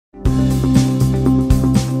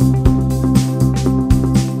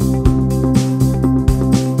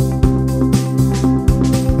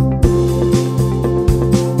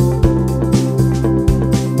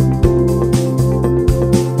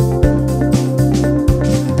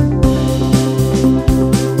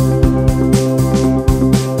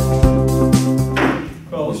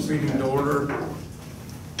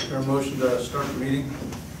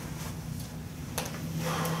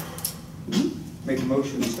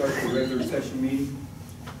start the regular session meeting.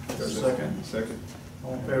 Is there a second? Second.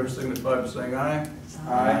 All in favor signify by saying aye.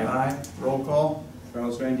 Aye. Aye. Roll call.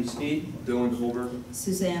 Charles Randy Sneed. Dylan Colbert.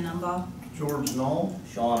 Suzanne Umbaugh. George Knoll.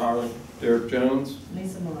 Sean Harley. Derek Jones.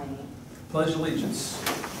 Lisa Maloney. Pledge allegiance.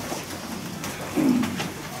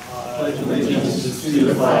 Pledge allegiance to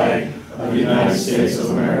the flag of the United States of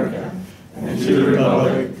America and to the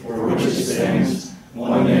republic for which it stands,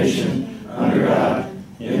 one nation, under God,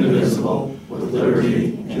 indivisible, with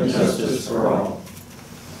liberty and justice for all.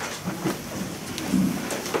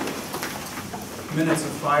 Minutes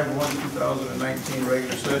of 5/1/2019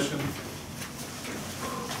 regular session.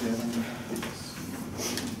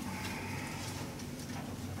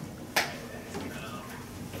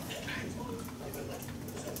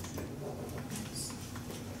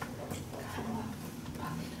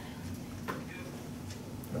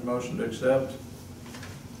 A motion to accept.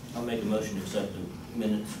 I'll make a motion to accept the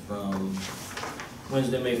minutes from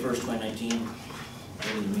Wednesday, May 1st, 2019.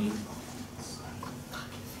 Regular meeting.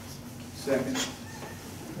 Second.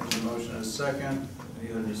 There's a motion and a second.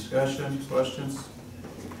 Any other discussion, questions?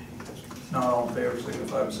 Not all in favor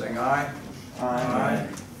signify by saying aye. Aye.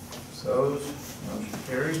 Opposed? Motion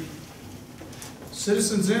carried.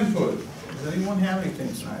 Citizens input. Does anyone have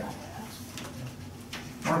anything tonight?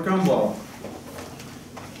 Mark Umbaugh.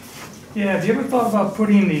 Yeah, have you ever thought about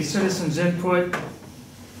putting the citizens' input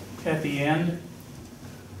at the end?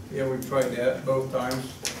 Yeah, we've tried that both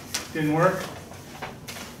times. Didn't work?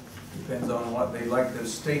 Depends on what they like to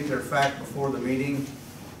state their fact before the meeting.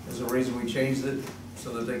 There's a reason we changed it, so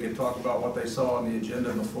that they could talk about what they saw on the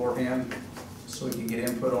agenda beforehand, so we could get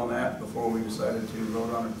input on that before we decided to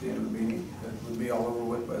vote on it at the end of the meeting. That would be all over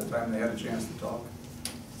with by the time they had a chance to talk.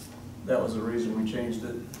 That was the reason we changed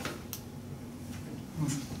it.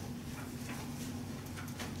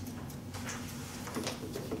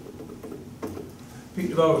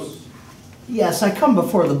 Pete DeVos. Yes, I come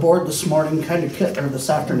before the board this morning, this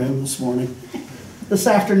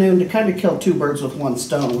afternoon to kind of kill two birds with one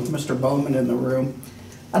stone with Mr. Bowman in the room.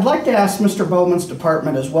 I'd like to ask Mr. Bowman's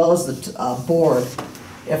department as well as the board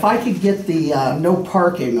if I could get the no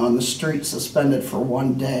parking on the street suspended for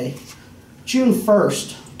one day. June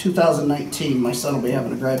 1st, 2019, my son will be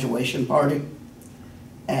having a graduation party,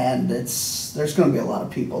 and there's going to be a lot of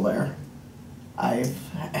people there. I've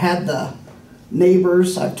had the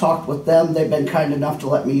neighbors, I've talked with them, they've been kind enough to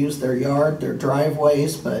let me use their yard, their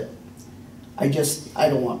driveways, but I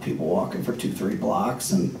don't want people walking for 2-3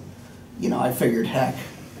 blocks, and I figured, heck,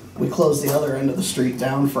 we closed the other end of the street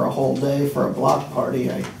down for a whole day for a block party.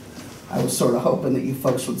 I was sort of hoping that you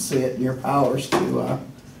folks would see it in your powers to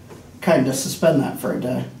kind of suspend that for a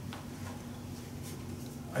day.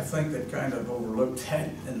 I think they kind of overlooked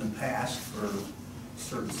that in the past for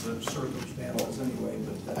certain circumstances anyway,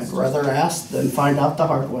 but I'd rather ask than find out the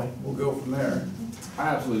hard way. We'll go from there. I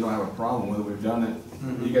absolutely don't have a problem with it. We've done it.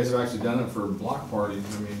 You guys have actually done it for block parties.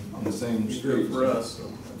 I mean, on the same We do street. it for us, so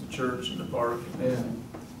at the church and the park. Yeah.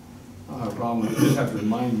 I don't have a problem with it. You just have to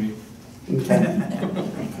remind me. Okay.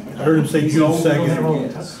 I heard him say June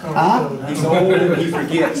 2nd. Huh? He's old and he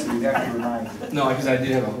forgets, we have to remind him. No, because I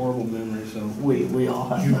did have a horrible memory, so. We all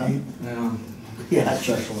have that. Yeah. Yeah,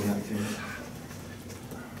 Special in that case.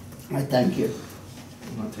 I thank you.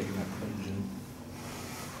 I'm not taking that from Jim.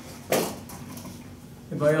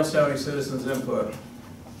 Anybody else have any citizens input?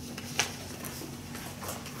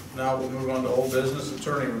 Now we'll move on to old business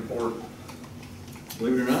attorney report.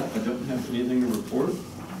 Believe it or not, I don't have anything to report.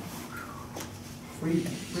 Free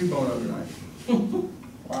bono tonight.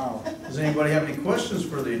 Wow. Does anybody have any questions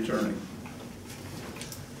for the attorney?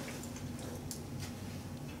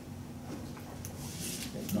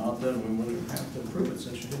 If not, then we wouldn't have to approve it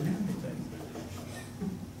since you didn't have anything.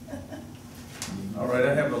 All right,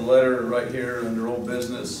 I have a letter right here under old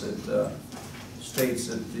business. It states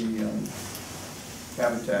that the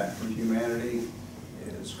Habitat for Humanity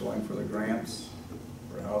is going for the grants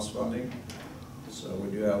for house funding. So we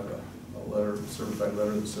do have a letter, a certified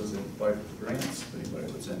letter that says they applied for the grants, if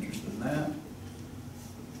anybody that's interested in that.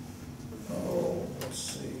 Oh, let's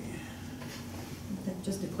see.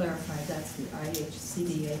 Just to clarify, that's the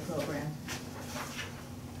IHCDA program.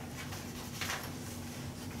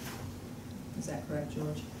 Is that correct,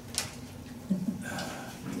 George?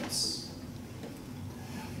 Yes.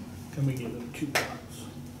 Can we give them 2 blocks?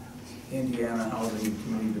 Indiana Housing and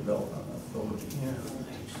Community Development Authority. Yeah.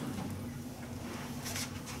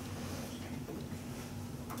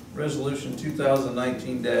 Resolution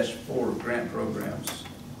 2019-4 grant programs.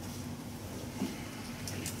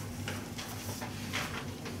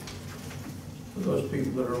 For those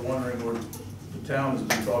people that are wondering, the town has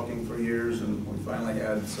been talking for years, and we finally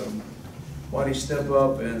had some why'd he step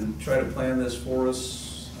up and try to plan this for us?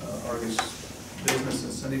 Argus Business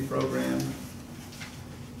Incentive Program.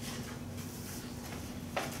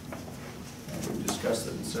 We've discussed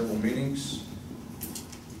it in several meetings.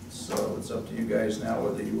 So it's up to you guys now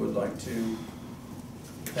whether you would like to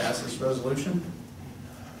pass this resolution.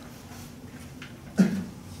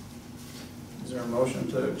 Is there a motion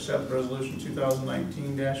to accept resolution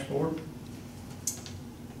 2019-4?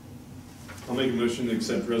 I'll make a motion to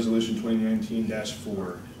accept resolution 2019-4.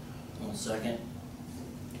 One second.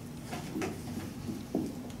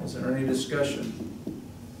 Is there any discussion?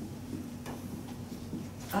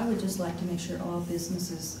 I would just like to make sure all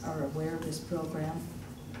businesses are aware of this program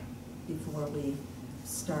before we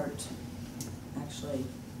start actually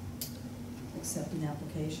accepting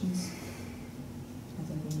applications. I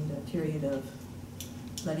think we need a period of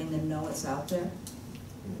letting them know it's out there.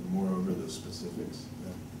 More over the specifics.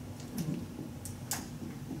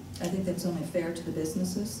 I think that's only fair to the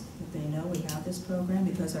businesses, that they know we have this program,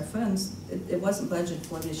 because our funds, it wasn't budgeted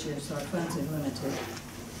for this year, so our funds are limited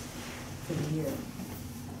for the year.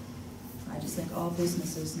 I just think all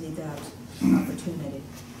businesses need that opportunity.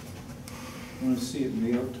 Want to see it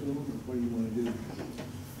mailed to them, or what do you want to do?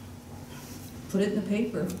 Put it in the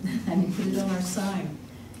paper, I mean, put it on our sign.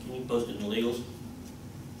 Can you post it in legals?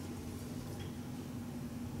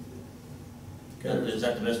 Is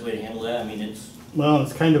that the best way to handle that? I mean, it's, Well,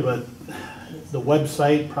 it's kind of the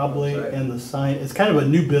website probably and the sign, it's kind of a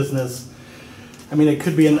new business. I mean, it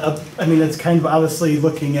could be it's kind of obviously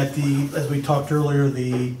looking at as we talked earlier,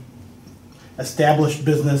 the established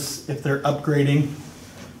business if they're upgrading,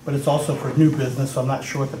 but it's also for new business, so I'm not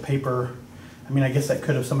sure what the paper, I mean, I guess that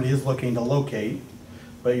could if somebody is looking to locate,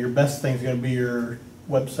 but your best thing is gonna be your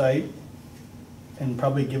website, and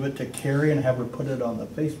probably give it to Carrie and have her put it on the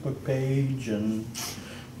Facebook page and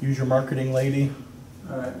use your marketing lady.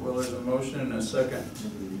 All right, well, there's a motion and a second.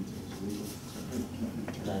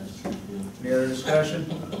 Any other discussion?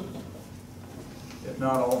 If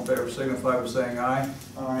not, all in favor signify by saying aye.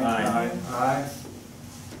 Aye. Aye.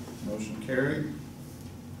 Motion carried.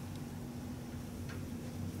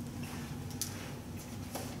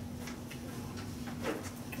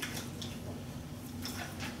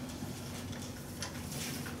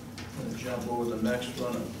 Gonna jump over the next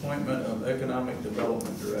one, appointment of Economic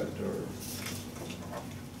Development Director.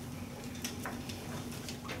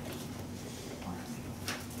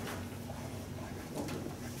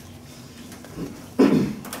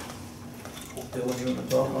 Dylan, you want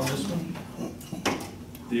to talk on this one?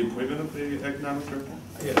 The appointment of the economic director?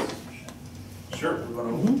 Yes. Sure. We're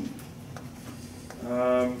gonna-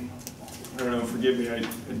 I don't know, forgive me, I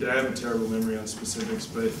have a terrible memory on specifics,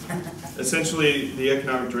 but essentially the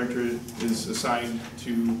economic director is assigned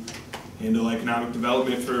to handle economic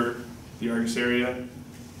development for the Argos area.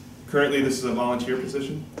 Currently, this is a volunteer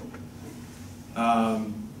position.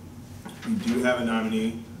 We do have a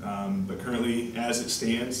nominee, but currently, as it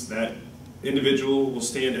stands, that individual will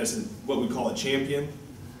stand as what we call a champion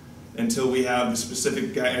until we have the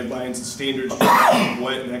specific guidelines and standards for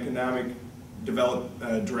what an economic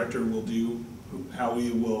director will do, how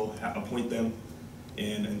we will appoint them,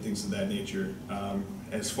 and things of that nature.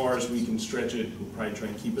 As far as we can stretch it, we'll probably try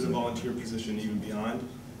and keep it a volunteer position even beyond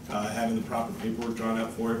having the proper paperwork drawn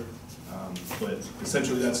up for it. But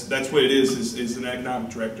essentially, that's what it is an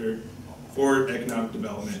economic director for economic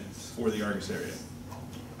development for the Argos area.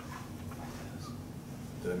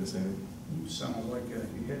 Did I miss anything? You sound like you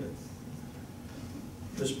hit it.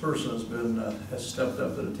 This person has stepped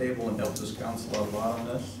up to the table and helped this council out a lot on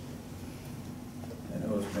this. I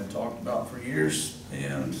know it's been talked about for years,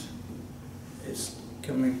 and it's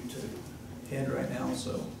coming to head right now,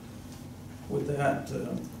 so with that, do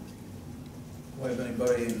I have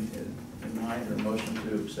anybody in mind or motion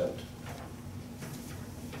to accept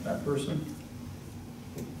that person?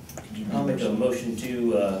 I'll make a motion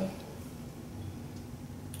to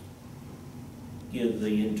give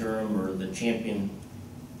the interim or the champion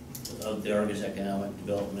of the Argos Economic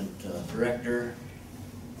Development Director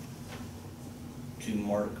to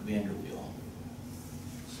Mark Vanderweel.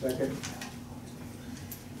 Second.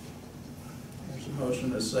 There's a motion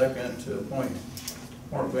and a second to appoint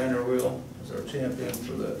Mark Vanderweel as our champion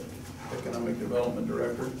for the Economic Development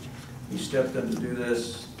Director. He stepped in to do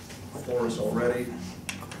this for us already.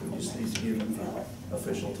 We just need to give him the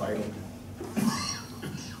official title.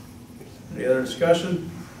 Any other discussion?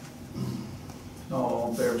 No, all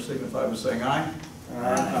in favor signify by saying aye.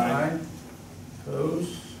 Aye.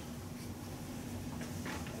 Opposed?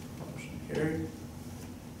 Motion carried.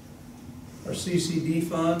 Our CCD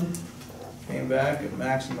fund came back at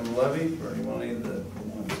maximum levy for anyone that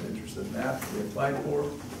was interested in that we applied for.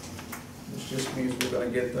 This just means we're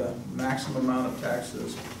gonna get the maximum amount of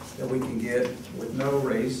taxes that we can get with no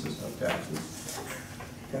raises of taxes.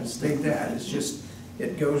 Gotta state that, it's just,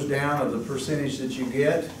 it goes down of the percentage that you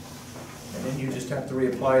get, and then you just have to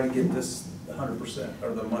reapply to get this 100%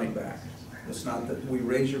 or the money back. It's not that we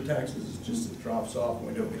raise your taxes, it's just it drops off and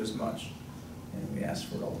we don't get as much, and we ask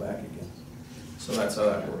for it all back again. So that's how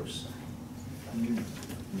that works.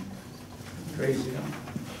 Crazy, huh?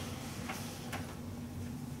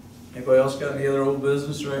 Anybody else got any other old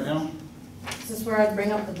business right now? Is this where I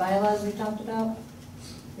bring up the bylaws we talked about? Or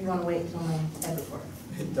you want to wait until my head before?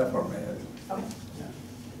 Hit that part of my head. Okay.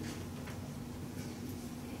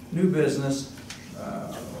 New business,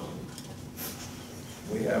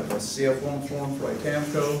 we have a CF1 form for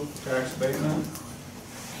Itamco, tax abatement.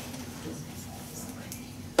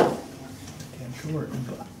 Short.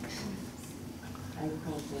 I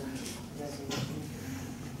called the resolution.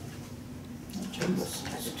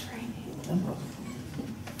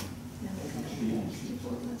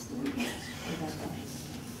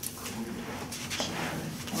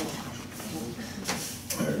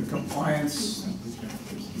 Compliance.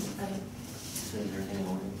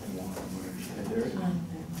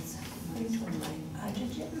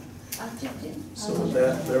 So with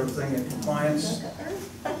that, everything in compliance,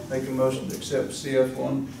 make a motion to accept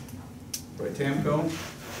CF1 for Itamco.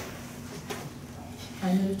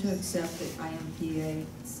 I move to accept the IMPA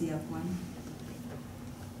CF1.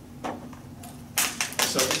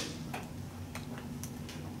 Second.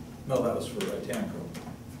 No, that was for Itamco.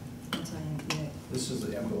 That's IMPA. This is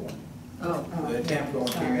the IMCO one. Oh, The Itamco one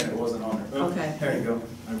came in, it wasn't on there. okay. There you go.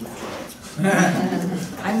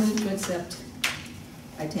 I move to accept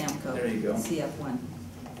Itamco. There you go. CF1.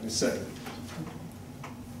 Second.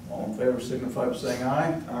 All in favor signify by saying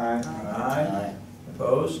aye. Aye. Aye.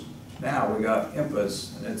 Opposed? Now, we got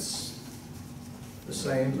IMPAs, and it's the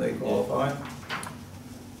same, they qualify.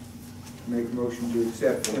 Make a motion to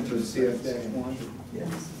accept into CF-1.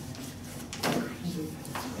 Yes.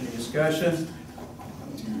 Any discussion?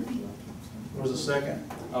 What was the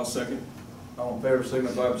second? I'll second. All in favor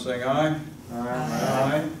signify by saying aye.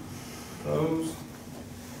 Aye. Opposed?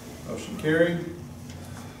 Motion carried.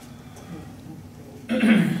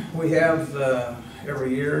 We have,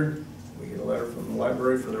 every year, we get a letter from the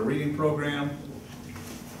library for their reading program.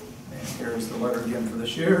 And here's the letter again for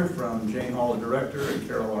this year from Jane Hall, the director, and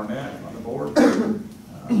Carol Arnett on the board.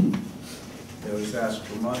 They always ask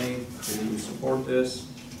for money to support this.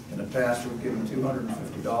 In the past, we've given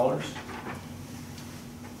 $250.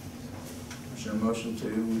 Is there a motion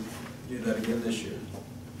to do that again this year?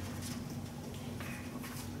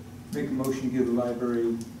 Make a motion to give the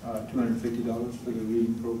library $250 for the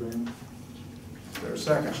reading program. Is there a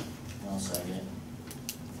second? I'll second it.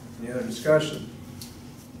 Any other discussion?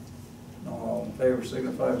 All in favor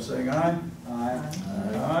signify by saying aye. Aye.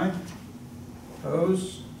 Aye.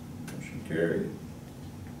 Opposed? Motion carried.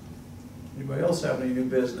 Anybody else have any new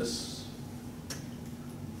business?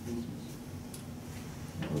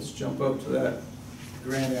 Let's jump up to that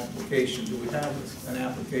grant application. Do we have an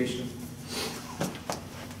application?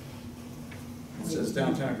 It says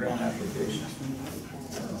downtown grant application.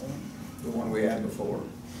 The one we had before.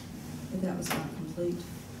 If that was not complete.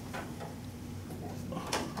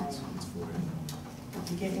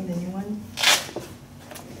 You getting the new one?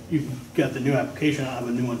 You've got the new application, I have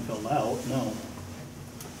a new one filled out, no.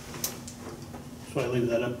 So I leave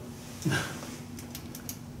that up.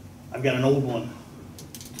 I've got an old one,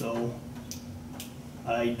 so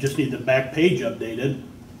I just need the back page updated.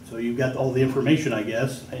 So you've got all the information, I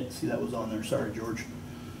guess. I didn't see that was on there, sorry, George.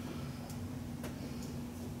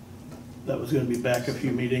 That was gonna be back a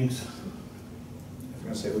few meetings. I was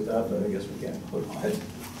gonna say without, but I guess we can't put it.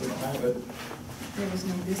 We don't have it. There was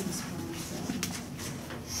no business plan,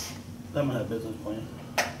 so That might have business plan.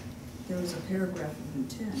 there was a paragraph of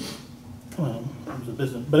intent. Well, it was a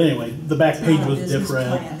business, but anyway, the back It's page not a was business different.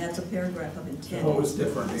 plan, that's a paragraph of intent. What was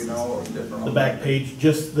different, do you know, what was different on The back page,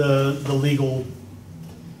 just the legal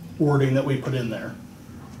wording that we put in there.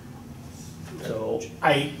 So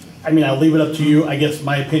I mean, I'll leave it up to you. I guess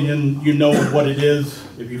my opinion, you know what it is.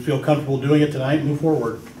 If you feel comfortable doing it tonight, move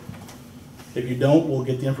forward. If you don't, we'll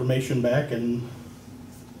get the information back and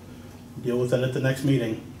deal with it at the next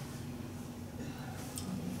meeting.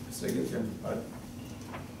 So you get them,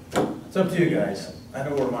 it's up to you guys. I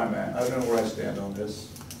know where I'm at. I know where I stand on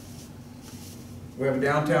this. We have a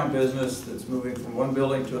downtown business that's moving from one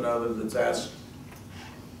building to another that's asked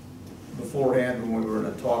beforehand when we were in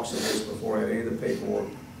the talks of this before I had any of the paperwork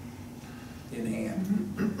in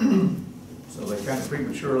hand. So they kind of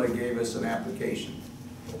prematurely gave us an application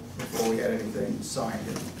before we had anything signed.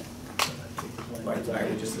 by tonight,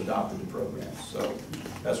 we just adopted the program. So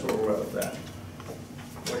that's where we're at with that.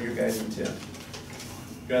 What are your guys' intent?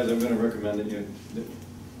 Guys, I'm gonna recommend that you,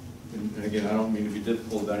 and again, I don't mean to be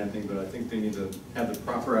difficult about anything, but I think they need to have the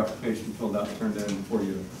proper application filled out and turned in before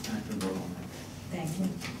you act and vote on it. Thank you.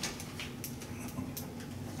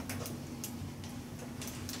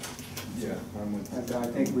 Yeah, I'm with I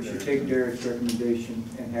think we should take Derek's recommendation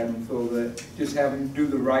and have him fill that, just have him do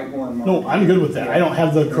the right one. Mark. No, I'm good with that. I don't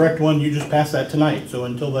have the correct one, you just passed that tonight, so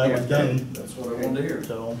until that was Yeah. done, That's what I wanted to hear.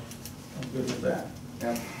 so. I'm good with that.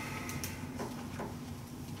 Yeah.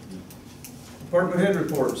 Department head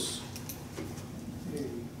reports.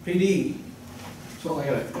 PD. So I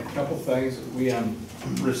got a couple things. We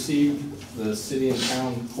received the city and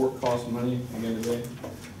town court cost money again today.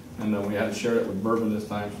 And then we had to share it with Bourbon this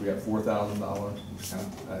time, so we got $4,000.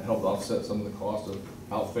 That helped offset some of the cost of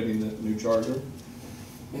outfitting the new Charger.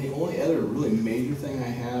 And the only other really major thing I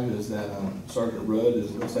have is that Sergeant Rudd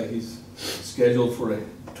looks like he's scheduled for a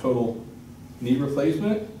total knee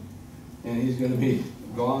replacement. And he's gonna be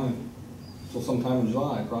gone until sometime in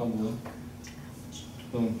July, probably.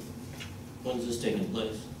 So, When's this taking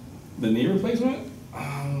place? the knee replacement?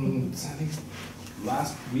 I think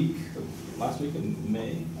last week in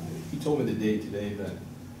May. He told me the date today, but.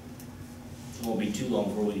 It won't be too long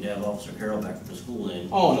before we can have Officer Carroll back from the school then.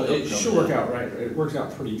 Oh, no, it should work out right. It works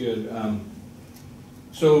out pretty good.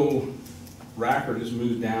 So Racker just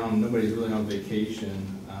moved down. Nobody's really on vacation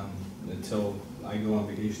until I go on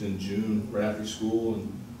vacation in June, right after school,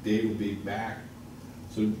 and Dave will be back.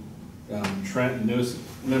 So Trent, newest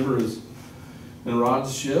member, is in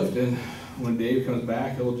Rod's shift, and when Dave comes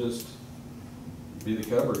back, he'll just be the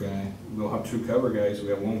cover guy. We'll have two cover guys. We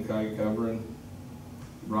have one guy covering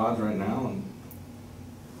Rod's right now, and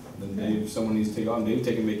then Dave, someone needs to take on. Dave's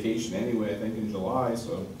taking vacation anyway, I think in July,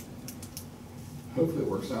 so hopefully it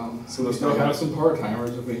works out. So we'll still have some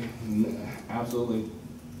part-timers if we absolutely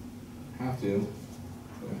have to.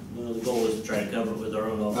 Well, the goal is to try to cover it with our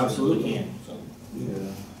own officers if we Absolutely. can, so.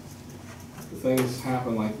 Yeah. The things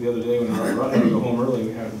happen, like the other day when Rod had to go home early,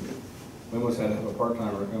 we almost had to have a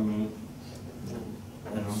part-timer come in.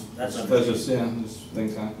 You know, That's that's just, yeah, just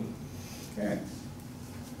things happen. Okay.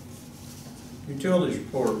 Utilities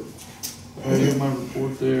report. I have my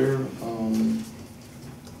report there.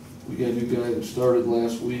 We got a new guy that started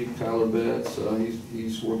last week, Tyler Betts.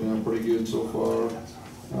 He's working out pretty good so far.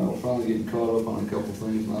 We're finally getting caught up on a couple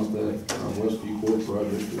things now that Westview Court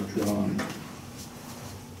project is drawn.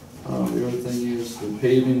 The other thing is the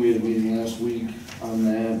paving. We had a meeting last week on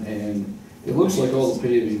that, and it looks like all the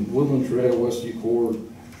paving, Woodland Trail, Westview Court,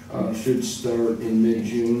 should start in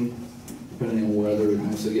mid-June, depending on weather,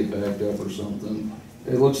 unless they get backed up or something.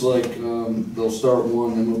 It looks like they'll start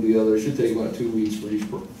one, then move the other. It should take about 2 weeks for each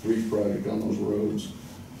project on those roads.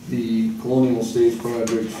 The Colonial Estates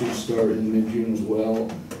project should start in mid-June as well.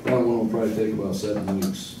 That one will probably take about 7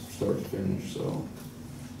 weeks, start to finish, so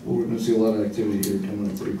we're gonna see a lot of activity here coming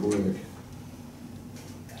up pretty quick.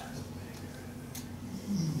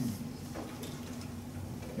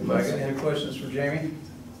 Anybody got any questions for Jamie?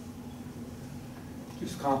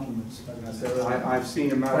 Just compliments. I've seen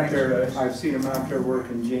him out Thanks, there, guys. I've seen him out there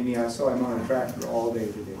working, Jamie. I saw him on a tractor all day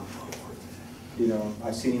today. You know, I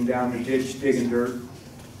seen him down the ditch digging dirt.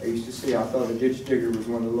 I used to say, I thought a ditch digger was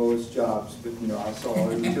one of the lowest jobs, but you know, I saw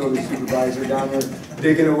a utility supervisor down there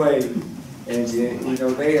digging away. And you know,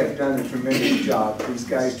 they have done a tremendous job. These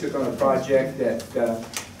guys took on a project that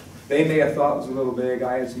they may have thought was a little big.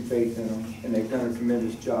 I had some faith in them, and they've done a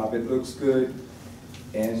tremendous job. It looks good.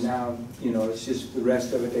 And now, you know, it's just the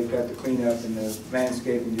rest of it. They've got the cleanup and the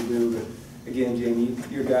landscaping to do. But again, Jamie,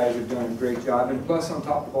 your guys have done a great job. And plus, on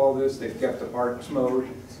top of all this, they've kept the parks mowed.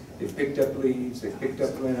 They've picked up leaves. They've picked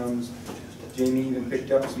up limbs. Jamie even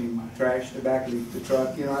picked up some trash in the back of the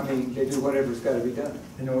truck. You know, I mean, they do whatever's got to be done.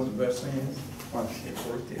 You know what the best thing is? What? It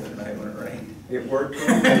worked the other night when it rained. It worked.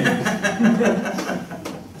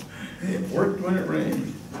 It worked when it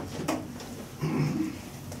rained.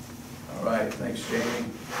 All right, thanks, Jamie.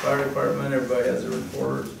 Fire department, everybody has a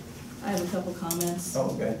report. I have a couple comments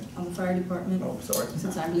Oh, okay. on the fire department. Oh, sorry.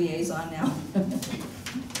 Since I'm liaison now.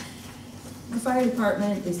 The fire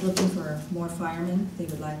department is looking for more firemen. They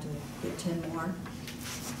would like to get 10 more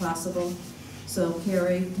if possible. So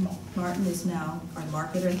Carrie Martin is now our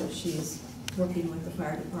marketer. She is working with the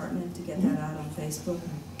fire department to get that out on Facebook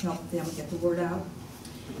and help them get the word out.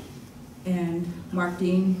 And Mark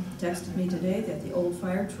Dean texted me today that the old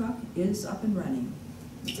fire truck is up and running.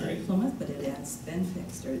 It's in Plymouth, but it has been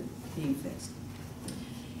fixed, or being fixed.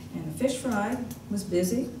 And the fish fry was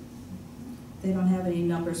busy. They don't have any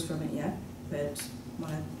numbers from it yet, but I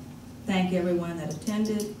want to thank everyone that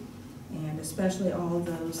attended. and especially all of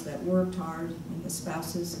those that worked hard, and the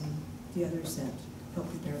spouses and the others that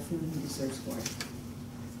helped prepare food and desserts for it.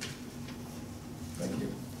 Thank you.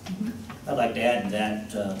 I'd like to add that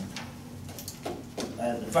the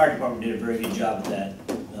fire department did a very good job of that.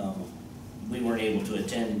 We weren't able to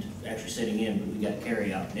attend, actually sitting in, but we got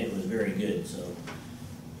carry out, and it was very good. So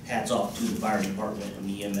hats off to the fire department and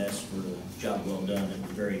EMS for the job well done. It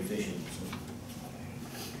was very efficient. So.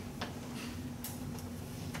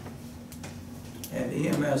 And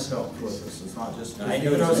EMS helped with this, it's not just, I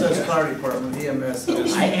even though it says fire department, EMS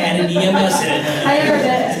helps. I added EMS in. I heard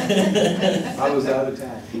it. I was out of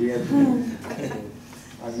town. We had,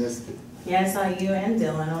 I missed it. Yeah, I saw you and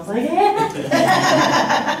Dylan, I was like,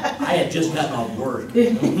 I had just gotten off work.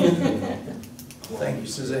 Thank you,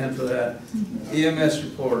 Suzanne, for that. EMS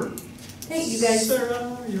report. Hey, you guys.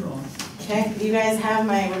 Sarah, you're on. Okay, you guys have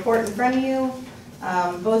my report in front of you.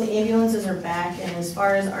 Both ambulances are back, and as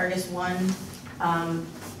far as Argus 1,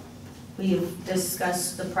 we've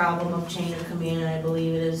discussed the problem of chain of command, and I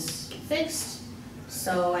believe it is fixed.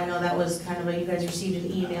 So I know that was kind of you guys received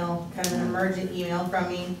an email, kind of an emergent email from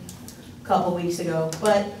me a couple weeks ago.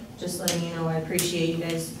 But just letting you know, I appreciate you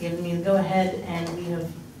guys giving me the go-ahead, and we have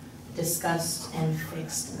discussed and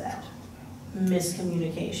fixed that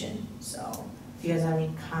miscommunication. So if you guys have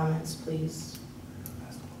any comments, please.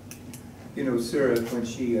 You know, Sarah, when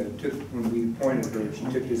we appointed her, she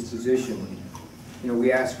took this position. You know,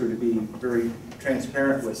 we asked her to be very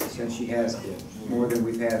transparent with us, and she has been, more than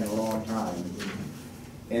we've had in a long time.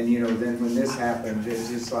 And, you know, then when this happened, it's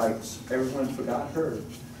just like everyone forgot her.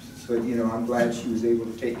 But, you know, I'm glad she was able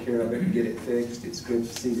to take care of it and get it fixed. It's good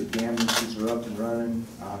to see that the ambulances are up and running.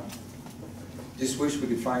 Just wish we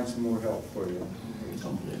could find some more help for you.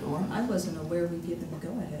 I wasn't aware we'd given the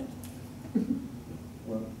go-ahead.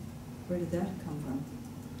 Well, Where did that come from?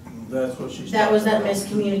 That's what she's. That was that talking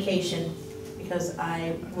miscommunication, because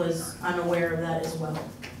I was unaware of that as well.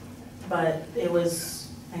 But it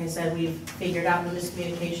was, like I said, we've figured out the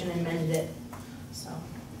miscommunication and mended it. So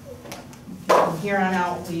from here on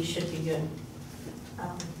out, we should be good.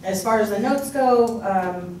 As far as the notes go,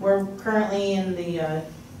 we're currently in the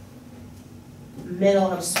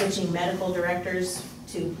middle of switching medical directors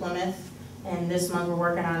to Plymouth. And this month we're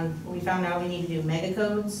working on, we found out we need to do mega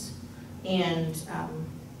codes and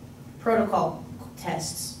protocol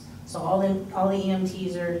tests. So all the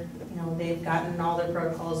EMTs are, you know, they've gotten all their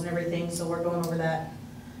protocols and everything, so we're going over that.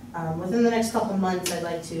 Within the next couple months, I'd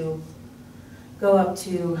like to go up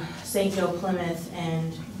to St. Joe, Plymouth,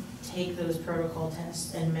 and take those protocol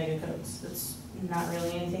tests and mega codes. That's not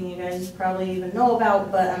really anything you guys probably even know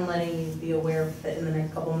about, but I'm letting you be aware that in the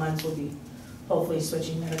next couple months we'll be hopefully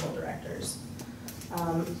switching medical directors.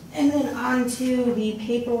 And then on to the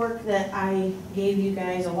paperwork that I gave you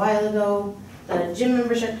guys a while ago. The gym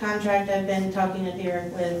membership contract I've been talking to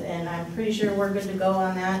Derek with, and I'm pretty sure we're good to go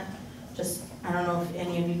on that. Just, I don't know if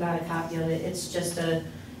any of you got a copy of it. It's just a,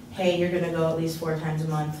 hey, you're gonna go at least 4 times a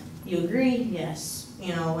month. You agree? Yes.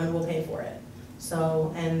 You know, and we'll pay for it.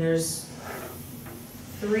 So, and there's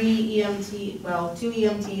 2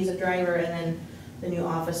 EMTs, a driver, and then the new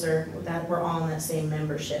officer, that we're all in that same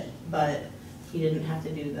membership, but he didn't have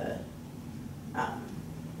to do the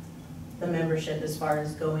membership as far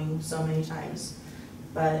as going so many times.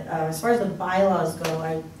 But as far as the bylaws go,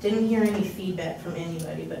 I didn't hear any feedback from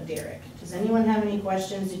anybody but Derek. Does anyone have any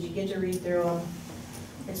questions? Did you get to read through them?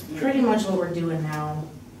 It's pretty much what we're doing now.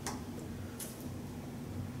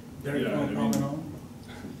 Derek, you want to comment on?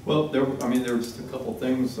 Well, there were just a couple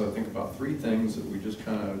things, I think about 3 things that we just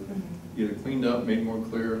kind of either cleaned up, made more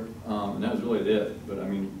clear, and that was really it. But I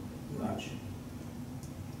mean,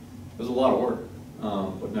 there's a lot of work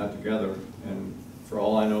putting that together, and for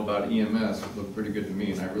all I know about EMS, it looked pretty good to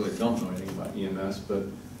me, and I really don't know anything about EMS, but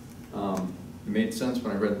it made sense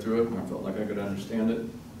when I read through it, and I felt like I could understand it.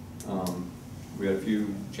 We had a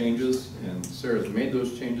few changes, and Sarah's made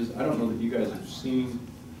those changes. I don't know that you guys have seen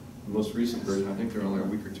the most recent version. I think they're only a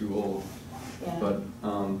week or 2 old. Yeah. But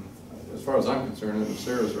as far as I'm concerned, if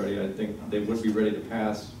Sarah's ready, I think they would be ready to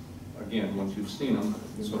pass again once you've seen them.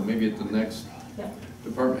 So maybe at the next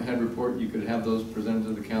department head report, you could have those presented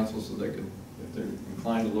to the council so they could, if they're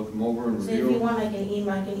inclined to look them over and So review if you them. want, I can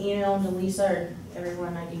email them to Lisa or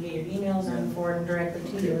everyone. I can get your emails and forward them directly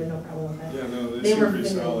to you. No problem with that. Yeah, no, They they were seem pretty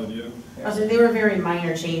very- solid, yeah. Also, they were very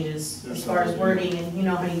minor changes They're as far as solid, wording, and you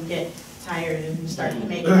know how you get tired and you start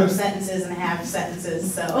making up sentences and half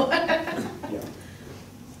sentences, so.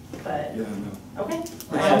 But, Yeah, no. okay.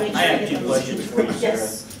 I have 2 questions for you, Sarah.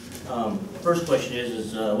 Yes. First question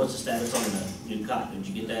is what's the status on the new cot? Did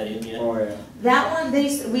you get that in yet? Oh, yeah. That one,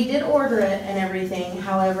 we did order it and everything,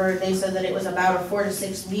 however, they said that it was about a 4 to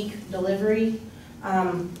 6 week delivery.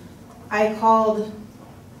 I called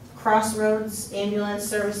Crossroads Ambulance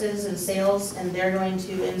Services and Sales, and they're going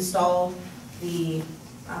to install the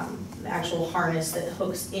actual harness that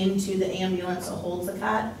hooks into the ambulance that holds the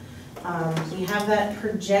cot. We have that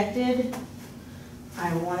projected,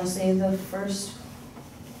 I wanna say the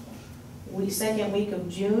second week of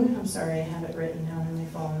June. I'm sorry, I have it written down on my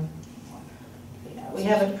phone. Yeah, we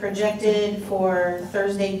have it projected for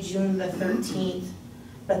Thursday, June the 13th,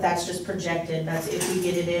 but that's just projected. That's if we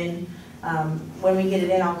get it in. When we get it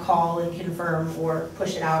in, I'll call and confirm or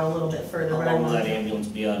push it out a little bit further. How long will that ambulance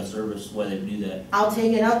be out of service while they do that? I'll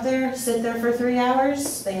take it up there, sit there for 3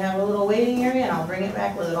 hours. They have a little waiting area, and I'll bring it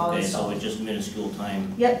back with it all Okay, installed. so it's just minuscule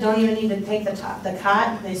time. Yep, don't even need to take the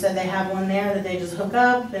cot. They said they have one there that they just hook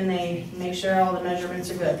up and they make sure all the measurements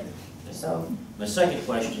are good. So, My second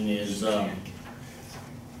question is,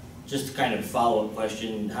 just kind of follow-up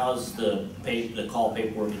question, how's the call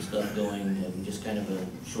paperwork and stuff going? And just kind of a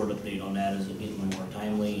short update on that, is it getting more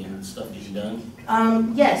timely and stuff getting done?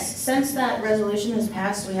 yes, since that resolution has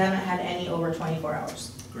passed, we haven't had any over 24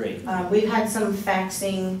 hours. Great. We've had some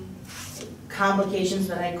faxing complications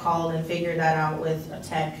that I called and figured that out with a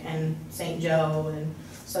tech and St. Joe, and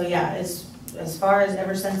so yeah, as far as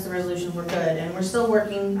ever since the resolution, we're good, and we're still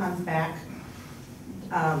working on back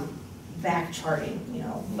charting, you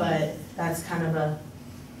know, but that's kind of a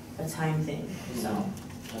time thing, so. I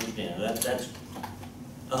understand, that's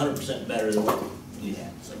 100% better than what we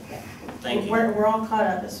had, so, thank you. We're all caught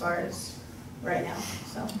up as far as right now,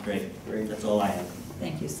 so, Great, Great. that's all I have.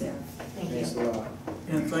 Thank you, Sarah. thank you. Thanks a lot.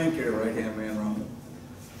 And thank you, right-hand man, Ron.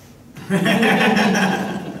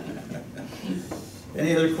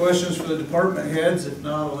 Any other questions for the department heads? If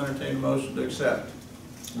not, I'll entertain a motion to accept.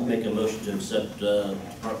 I'll make a motion to accept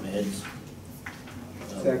department heads'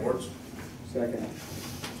 reports. Second.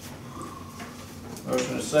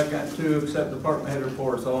 Motion is second to accept department head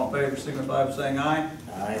reports. All in favor, signify by saying aye.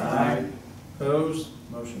 Aye. Opposed?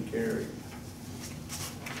 Motion carried.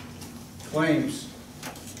 Claims.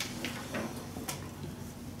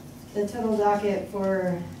 The total docket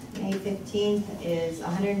for May 15th is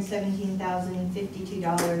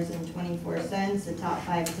 $117,052.24. The top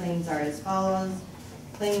 5 claims are as follows.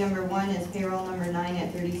 Claim number 1 is payroll number 9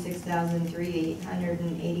 at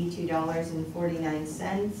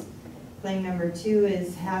 $36,882.49. Claim number 2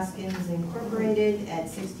 is Haskins Incorporated at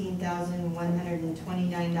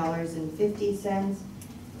 $16,129.50.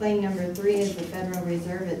 Claim number 3 is the Federal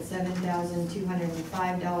Reserve at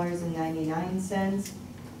 $7,205.99.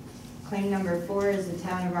 Claim number 4 is the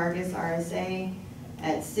Town of Argos RSA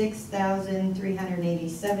at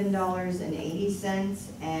 $6,387.80.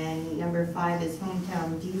 And number 5 is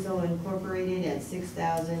Hometown Diesel Incorporated at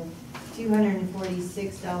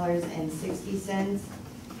 $6,246.60.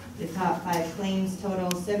 The top 5 claims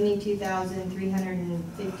total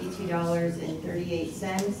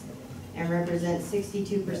 $72,352.38 and represent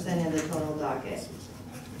 62% of the total docket.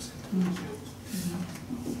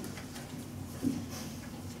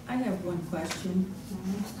 I have one question.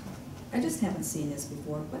 I just haven't seen this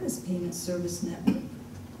before. What is Payment Service Network?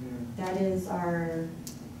 That is our,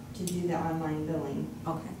 to do the online billing.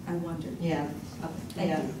 Okay, I wondered. Yeah. Okay, thank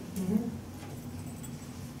Yeah. you.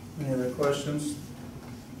 Any other questions?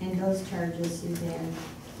 And those charges, Suzanne,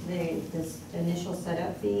 this initial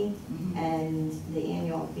setup fee and the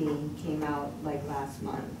annual fee came out like last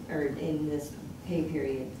month, or in this pay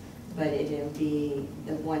period. But it'll be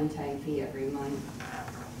the one-time fee every month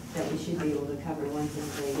that we should be able to cover once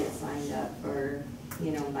they get signed up for,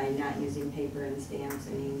 you know, by not using paper and stamps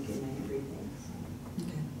and ink and everything.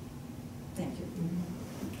 Okay, thank you.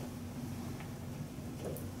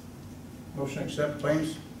 Motion to accept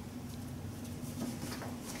claims?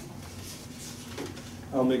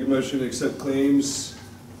 I'll make a motion to accept claims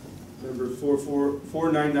number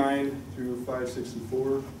 499 through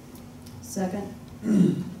 564. Second?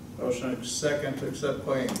 Motion second to accept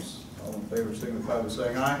claims. All in favor signify by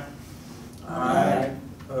saying aye. Aye.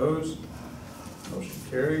 Opposed? Motion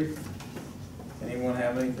carried. Anyone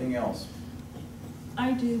have anything else?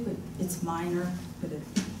 I do, but it's minor, but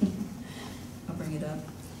I'll bring it up.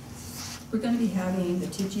 We're going to be having the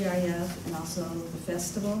TGIF and also the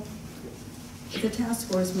festival. At the task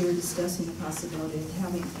force, we were discussing the possibility of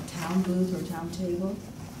having a town booth or town table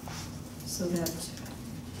so that,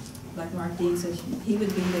 like Mark Dean said, he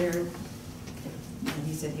would be there, and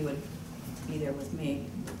he said he would be there with me.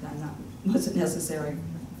 Wasn't necessary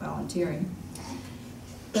volunteering.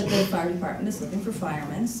 But the fire department is looking for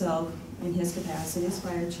firemen, so in his capacity as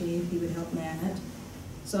fire chief, he would help man it.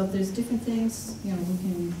 So if there's different things, you know, we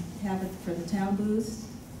can have it for the town booth,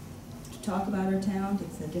 to talk about our town,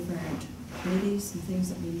 if the different committees and things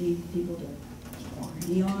that we need people to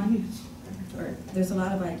be on. Or, there's a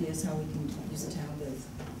lot of ideas how we can use the town booth.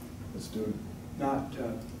 Let's do it. Not,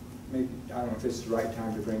 maybe, I don't know if this is the right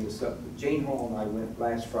time to bring this up, but Jane Hall and I went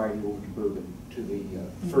last Friday over to Bourbon to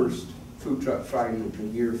the first Food Truck Friday of the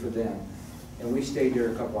year for them. And we stayed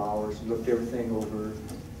there a couple hours, looked everything over,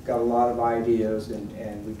 got a lot of ideas,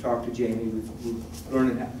 and we've talked to Jamie, we've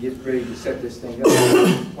learned how to get ready to set this thing up.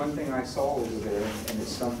 One thing I saw over there, and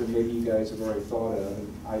it's something maybe you guys have already thought of,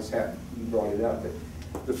 and I just happened, you brought it up, but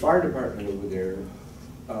the fire department over there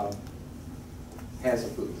has a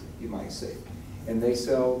booth, you might say. And they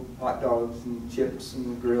sell hot dogs and chips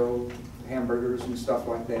and grilled hamburgers and stuff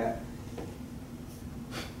like that.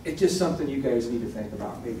 It's just something you guys need to think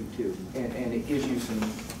about maybe too. And it gives you some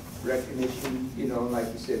recognition, you know,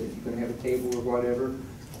 like you said, if you're gonna have a table or whatever,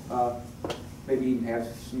 maybe even have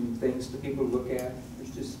some things for people to look at.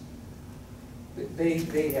 There's just,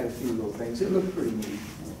 they had a few little things. It looked pretty neat.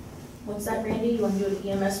 What's that, Randy? You want to do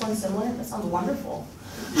an EMS one similar? That sounds wonderful.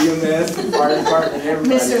 EMS, fire department,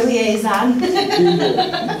 everybody. Mr. Liaison.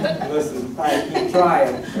 People, listen, I keep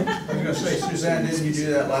trying. I was gonna say, Suzanne, didn't you do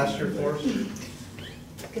that last year for us?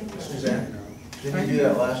 Suzanne, didn't you do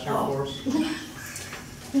that last year for us?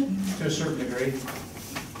 To a certain degree.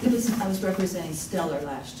 I was representing Stellar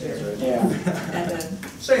last year. Yeah. At the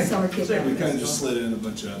Same, summer same. kickoff. We kind of just slid in a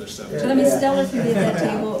bunch of other stuff. But I mean, Stellar can be at that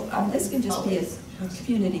table, this can just be a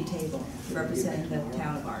community table representing the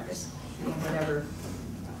town of Argos, in whatever,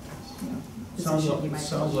 you know, position you might.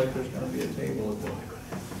 Sounds like there's gonna be a table at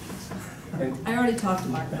the. I already talked to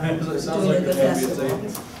Mark about It sounds doing like the there's gonna be a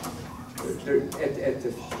festival. table.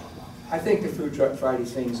 I think the Food Truck Friday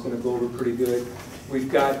thing is gonna go over pretty good. We've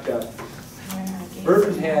got,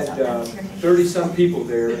 Bourbon had 30-some people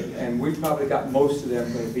there, and we've probably got most of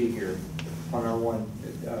them gonna be here on our one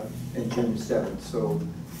in June 7th. So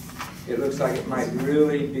it looks like it might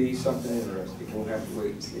really be something interesting. We'll have to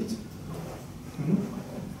wait and see.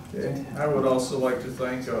 Okay, I would also like to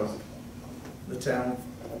thank the town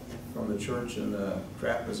from the church and the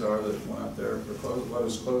craft bazaar that went out there for let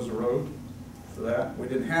us close the road for that. We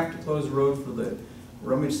didn't have to close the road for the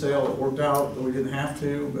rummage sale. It worked out that we didn't have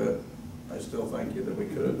to, but I still thank you that we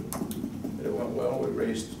could. That it went well. We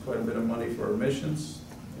raised quite a bit of money for our missions,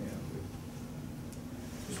 and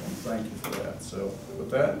we just want to thank you for that. So with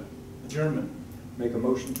that, adjournment. Make a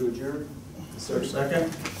motion to adjourn? Is there a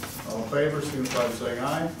second? All in favor, signify by saying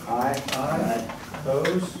aye. Aye. Aye.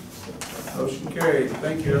 Opposed? Motion carried.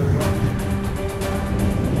 Thank you, everyone.